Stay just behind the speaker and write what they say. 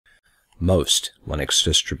Most Linux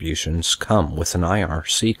distributions come with an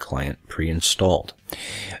IRC client pre-installed.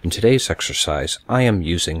 In today's exercise, I am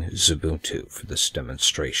using Ubuntu for this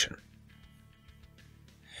demonstration.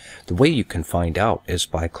 The way you can find out is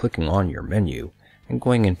by clicking on your menu and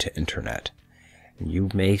going into Internet. And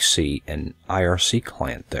you may see an IRC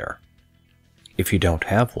client there. If you don't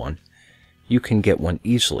have one, you can get one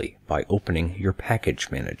easily by opening your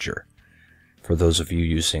package manager. For those of you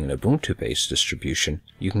using an Ubuntu-based distribution,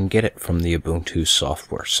 you can get it from the Ubuntu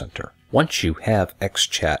Software Center. Once you have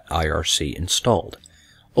XChat IRC installed,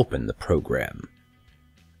 open the program.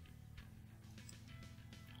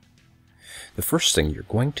 The first thing you're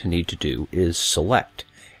going to need to do is select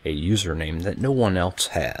a username that no one else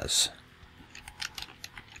has.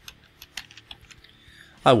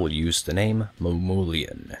 I will use the name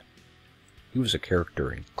Mamulian. He was a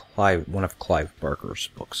character in one of Clive Barker's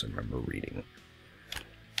books I remember reading.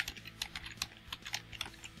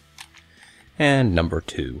 And number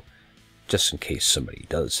 2, just in case somebody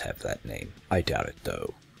does have that name. I doubt it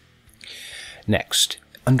though. Next,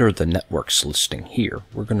 under the networks listing here,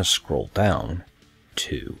 we're going to scroll down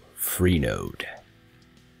to Freenode.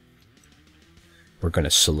 We're going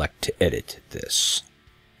to select to edit this.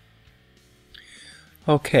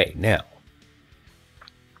 Okay, now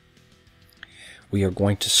we are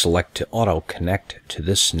going to select to auto-connect to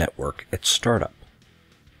this network at startup.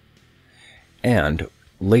 And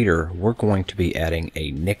later, we're going to be adding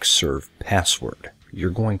a NixServe password. You're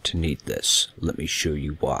going to need this. Let me show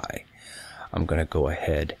you why. I'm going to go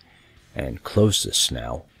ahead and close this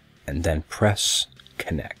now, and then press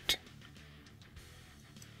Connect.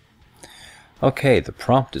 Okay, the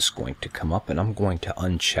prompt is going to come up, and I'm going to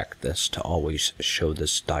uncheck this to always show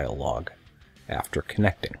this dialog after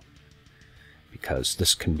connecting, because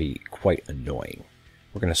this can be quite annoying.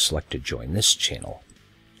 We're going to select to join this channel,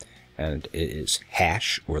 and it is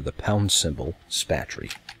hash or the pound symbol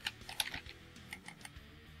Spatry.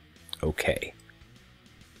 Okay.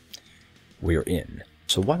 We're in.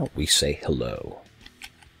 So why don't we say hello?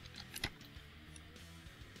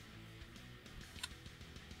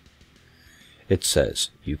 It says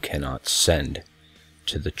you cannot send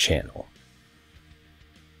to the channel.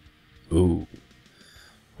 Ooh.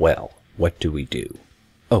 Well, what do we do?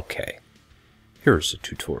 Okay. Here's a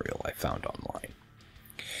tutorial I found online.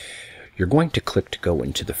 You're going to click to go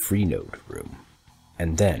into the Freenode room,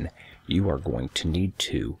 and then you are going to need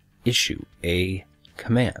to issue a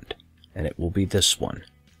command, and it will be this one.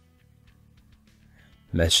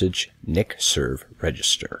 Message NixServe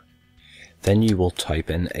register. Then you will type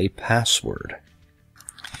in a password,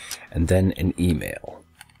 and then an email.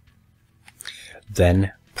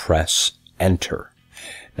 Then press enter.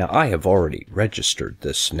 Now I have already registered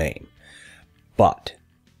this name, but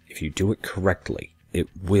if you do it correctly, it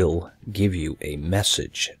will give you a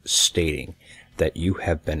message stating that you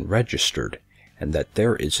have been registered and that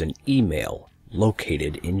there is an email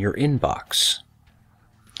located in your inbox.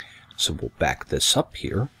 So we'll back this up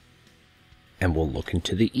here and we'll look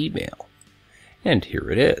into the email. And here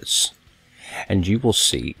it is. And you will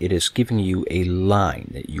see it is giving you a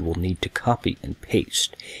line that you will need to copy and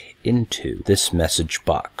paste into this message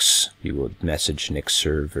box. You will message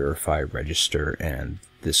NixServe, verify, register, and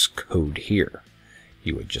this code here.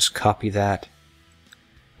 You would just copy that,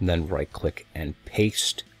 and then right-click and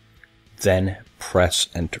paste, then press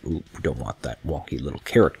enter. Ooh, we don't want that wonky little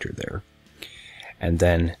character there. And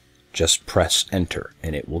then just press enter,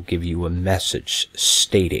 and it will give you a message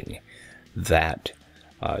stating that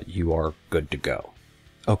you are good to go.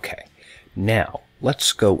 Okay, now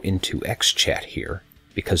let's go into XChat here,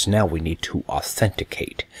 because now we need to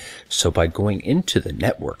authenticate. So by going into the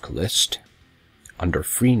network list under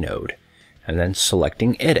Freenode and then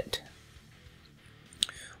selecting edit,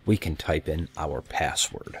 we can type in our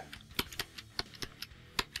password.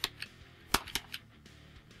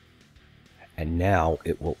 And now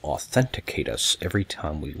it will authenticate us every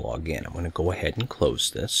time we log in. I'm going to go ahead and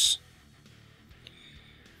close this.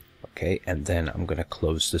 Okay, and then I'm going to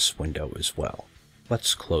close this window as well.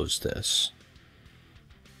 Let's close this.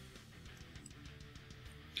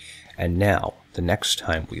 And now, the next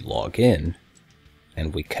time we log in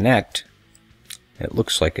and we connect, it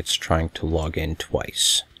looks like it's trying to log in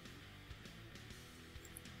twice.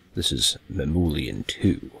 This is Mamulian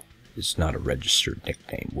 2. It's not a registered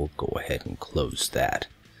nickname. We'll go ahead and close that.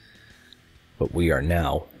 But we are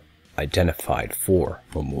now identified for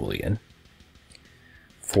Mamulian.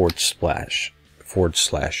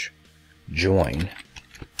 / join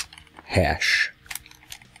hash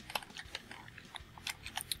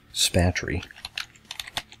Spatry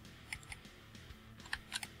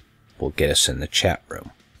will get us in the chat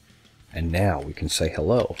room. And now we can say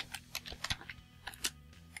hello.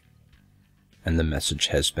 and the message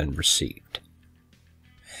has been received.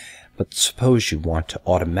 But suppose you want to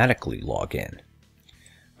automatically log in.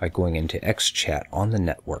 By going into XChat on the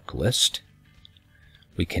network list,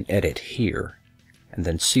 we can edit here, and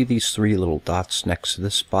then see these three little dots next to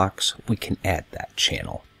this box? We can add that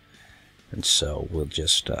channel. And so we'll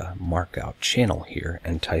just mark out channel here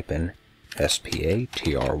and type in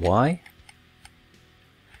SPATRY,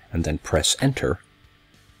 and then press enter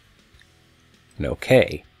and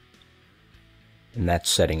OK. And that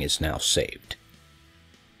setting is now saved.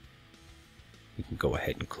 You can go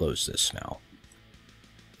ahead and close this now.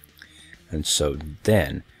 And so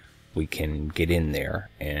then we can get in there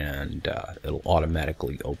and it'll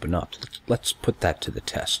automatically open up. Let's put that to the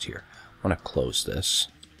test here. I want to close this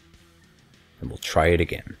and we'll try it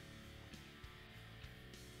again.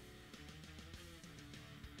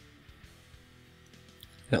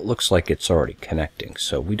 It looks like it's already connecting,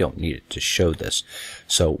 so we don't need it to show this.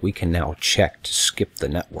 So we can now check to skip the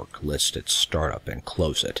network list at startup and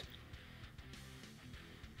close it.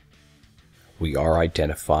 We are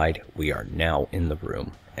identified, we are now in the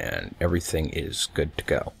room, and everything is good to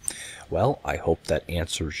go. Well, I hope that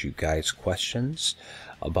answers you guys' questions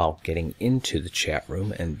about getting into the chat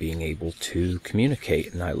room and being able to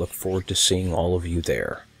communicate, and I look forward to seeing all of you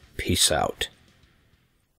there. Peace out.